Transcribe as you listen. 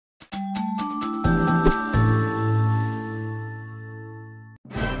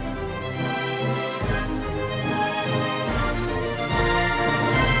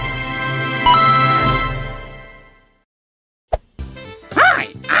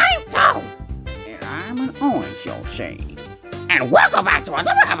Yoshi. And welcome back to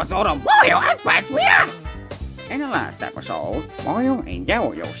another episode of Mario and Friends React! In the last episode, Mario and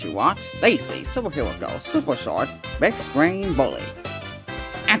Yellow Yoshi watched Stacy's Superhero Girl Super Short Big Screen Bully.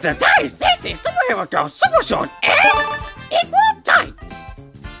 And today's Stacy's Superhero Girl Super Short is Equal Tights!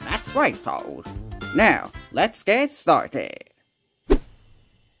 That's right, Toad. Now, let's get started.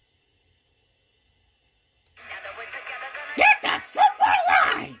 Get that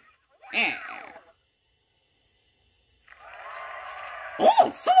super line! Yeah.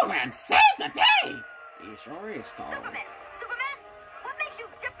 Oh, Superman saved the day! He sure is, Toad. Superman, what makes you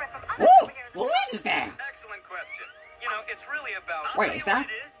different from other superheroes? Louise is there! Excellent question. You know, it's really about... Wait, is that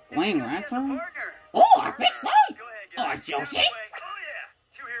Green Lantern? Partner. Oh, I think so! Go ahead, Orange Yoshi? Oh,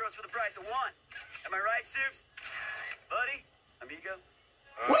 yeah. 2 heroes for the price of 1. Am I right, Soups? Buddy? Amigo?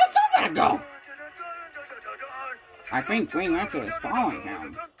 Where did Superman go? I think Green Lantern is following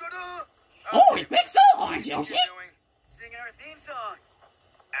him. Oh, I think so, Orange Yoshi! Singing our theme song.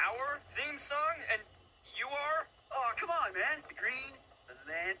 Our theme song? And you are? Oh, come on, man. The Green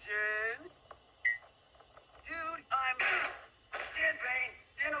Lantern. Dude, I'm in pain.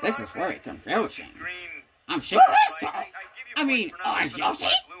 This is very confusing. Green. I'm sure it's so. I mean, Orange Yoshi?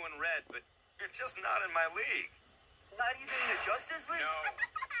 Blue and red, but you're just not in my league. Not even in the Justice League? No.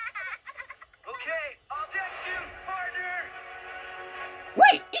 Okay, I'll text you, partner.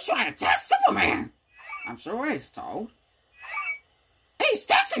 Wait, he's trying to test Superman! I'm sure it's Toad. He's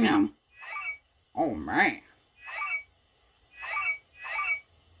texting him! Oh, man.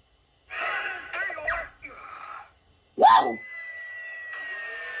 There you are. Whoa!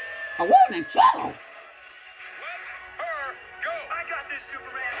 A woman in trouble! Let her go. I got this,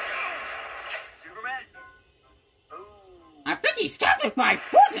 Superman. Superman? Ooh. I think he's captured by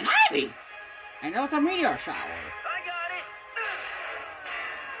poison ivy! And there's a meteor shower. I got it.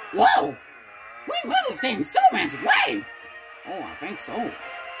 Whoa! Green Lantern's getting Superman's way! Oh, I think so. Dude,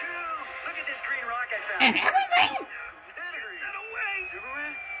 look at this green rock I found. And everything? Get away,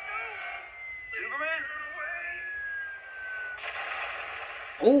 Superman. Superman?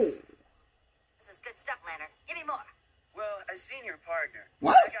 Oh. This is good stuff, Lantern. Give me more. Well, I seen your partner.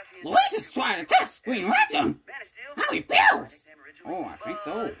 What? I got the Louise is trying to test Green Lantern! Man of Steel. How he feels! Nickname originally, Oh, I think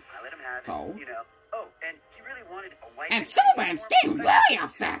so. but I let him have it, Toad. you know. Oh, and he really wanted a white... And Superman's getting very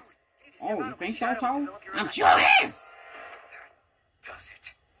upset! Oh, you think so, Toad? I'm sure it is! Does it?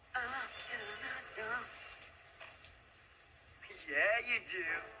 Yeah, you do.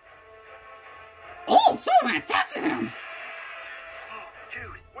 Oh, Superman texted him! Oh,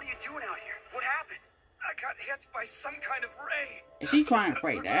 dude, what are you doing out here? What happened? I got hit by some kind of ray. Is he trying to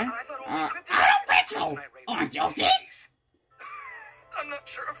play that? I thought only Kryptonite I don't think so! Kryptonite ray Orange was- Yoshi? I'm not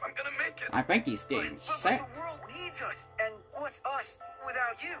sure if I'm gonna make it. I think he's getting But sick. the world needs us, and what's us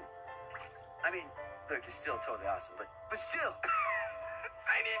without you? I mean, look, it's still totally awesome, but still.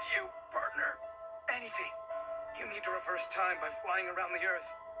 I need you, partner. Anything. You need to reverse time by flying around the Earth.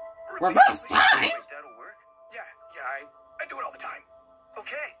 Reverse time? Think that'll work? Yeah, I do it all the time.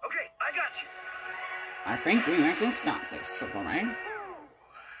 Okay, I got you. I think Green Lantern's got this, Superman.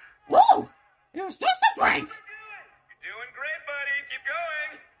 Whoa! It was just a prank! You're doing great, buddy. Keep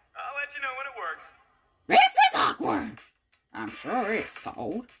going. I'll let you know when it works. This is awkward! I'm sure it's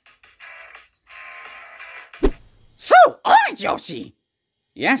Toad. So, Orange Yoshi!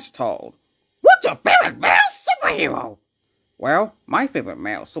 Yes, Toad. What's your favorite male superhero? Well, my favorite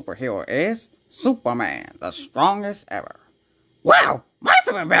male superhero is Superman, the strongest ever. Wow, my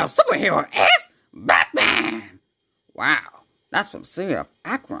favorite male superhero is Batman! Wow, that's from City of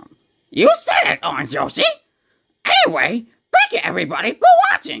Akron. You said it, Orange Yoshi! Anyway, thank you everybody for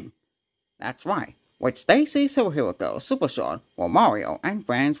watching! That's right, with Stacy's Superhero Girl Super Short will Mario and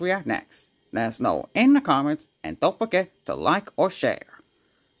Friends React next. Let us know in the comments and don't forget to like or share.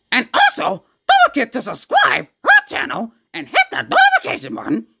 And also, don't forget to subscribe to our channel and hit that notification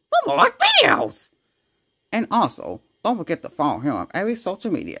button for more videos! And also, don't forget to follow him on every social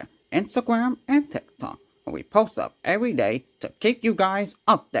media, Instagram and TikTok, where we post up every day to keep you guys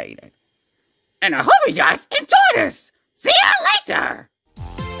updated. And I hope you guys enjoy this! See you later!